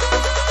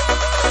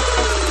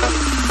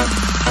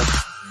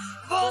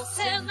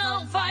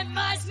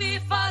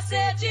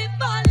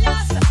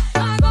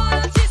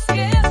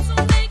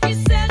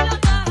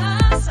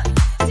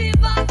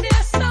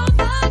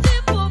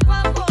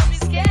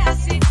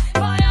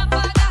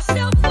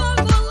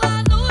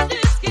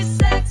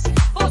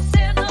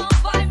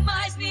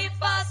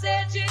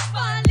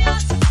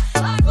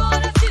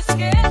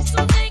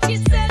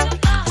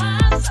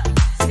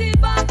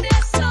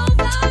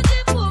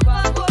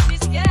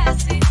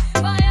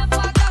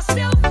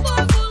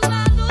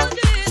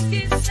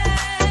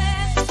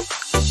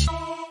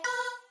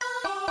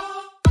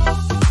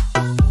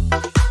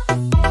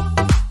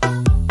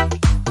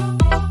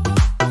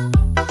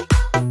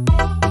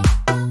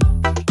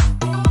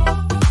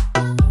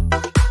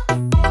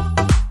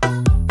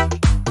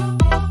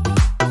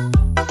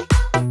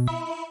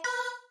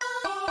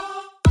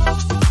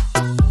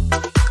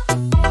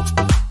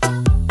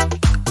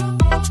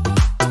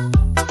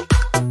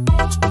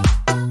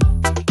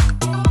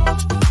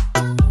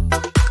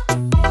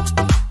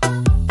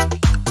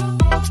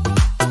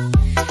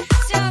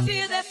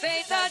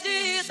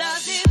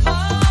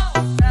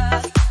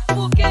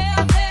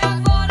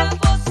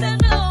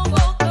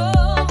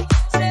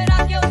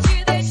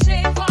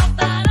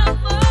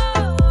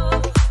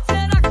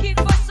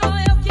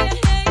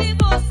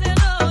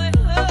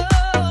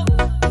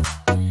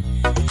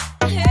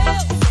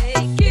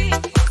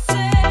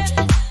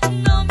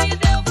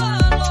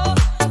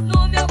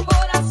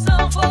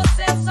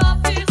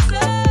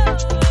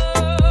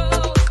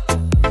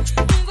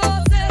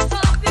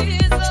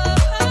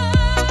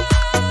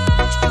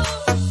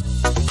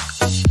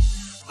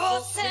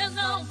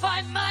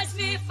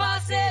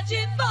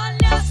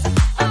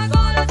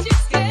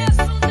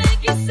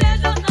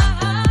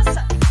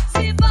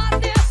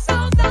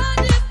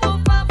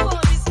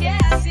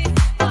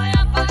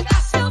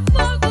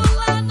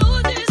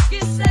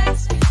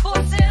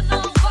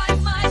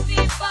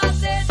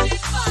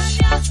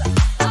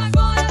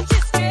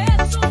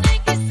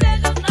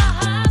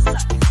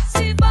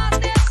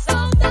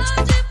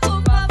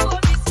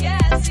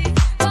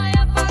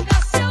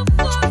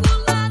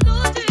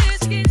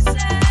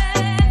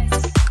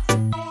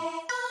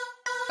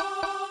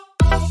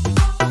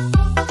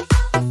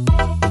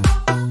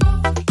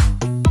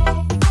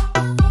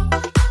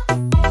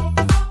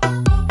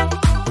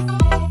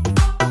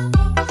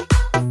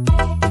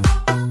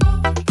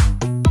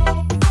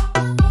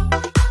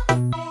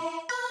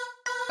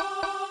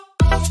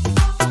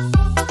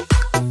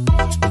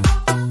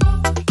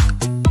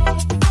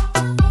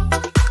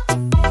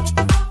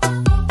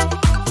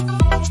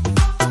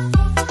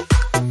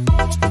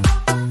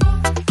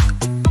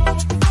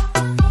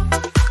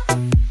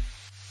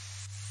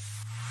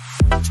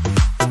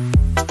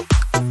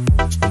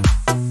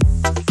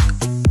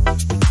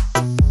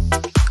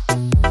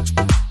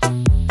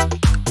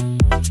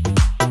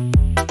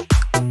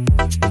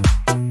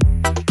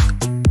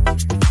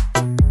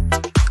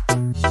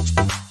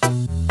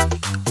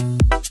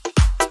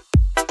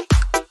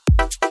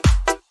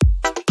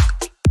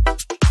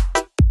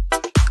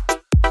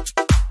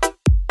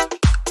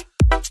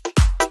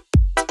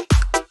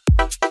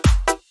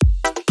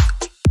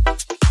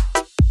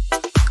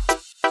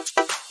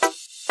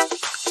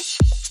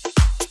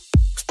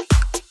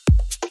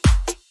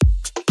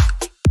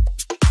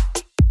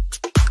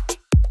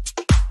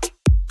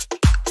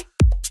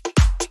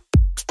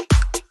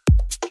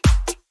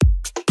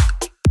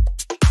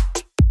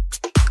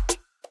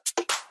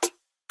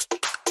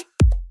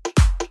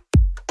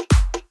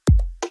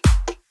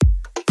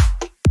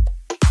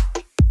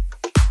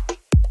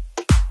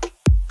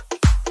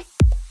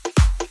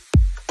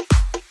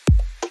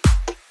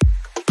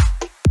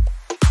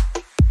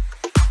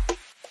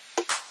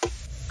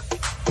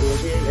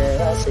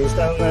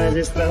 sexta mais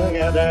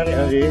estranha da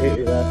minha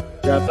vida.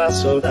 Já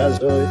passou das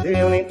 8 e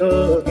eu nem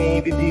tô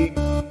quem pedir.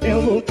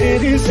 Eu voltei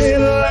de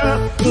celular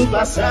do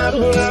passado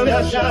não me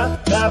achar.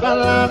 Da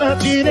balada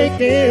tirei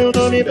teu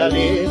nome da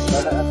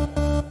lista.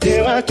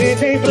 Eu aqui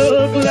sem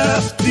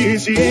procurar,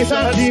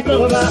 ciência de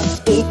provar.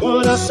 O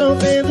coração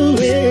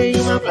pendurei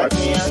uma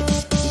plaquinha.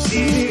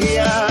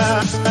 Dizia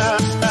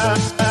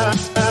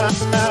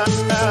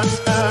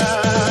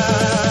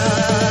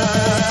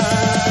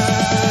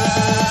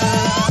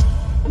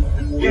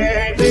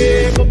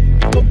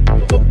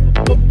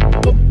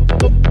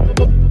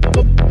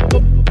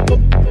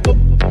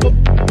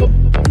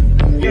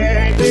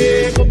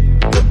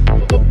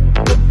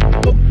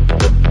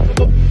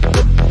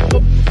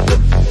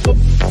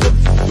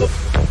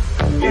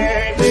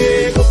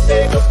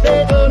quem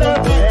pegou não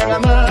pega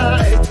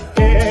mais.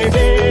 Quem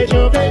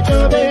beijou, não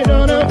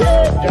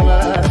pega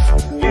mais.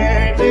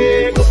 Quem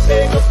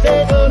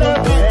pegou, não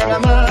pega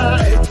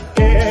mais.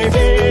 Quem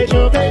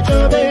beijou,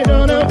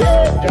 não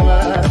pega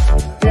mais.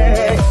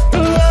 Quem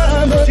o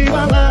amor de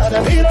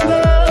balada virou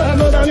o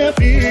amor da minha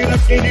vida,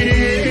 quem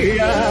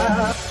diria?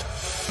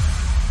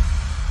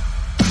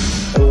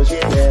 Hoje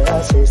é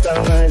a sexta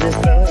mais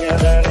estranha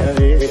da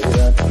minha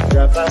vida.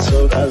 Já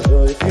passou das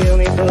 8 e eu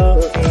nem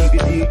tô quem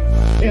pedir.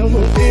 Eu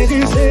mudei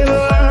de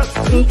celular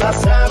do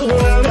passado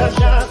não me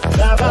achar.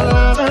 Da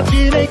balada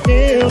tirei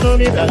teu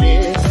nome da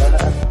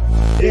lista.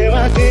 Eu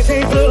aqui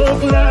sem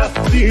procurar,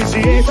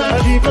 ciência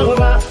de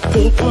provar.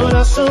 O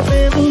coração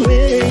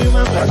pendurei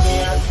uma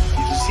plaquinha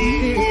que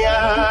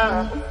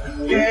dizia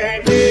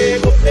quem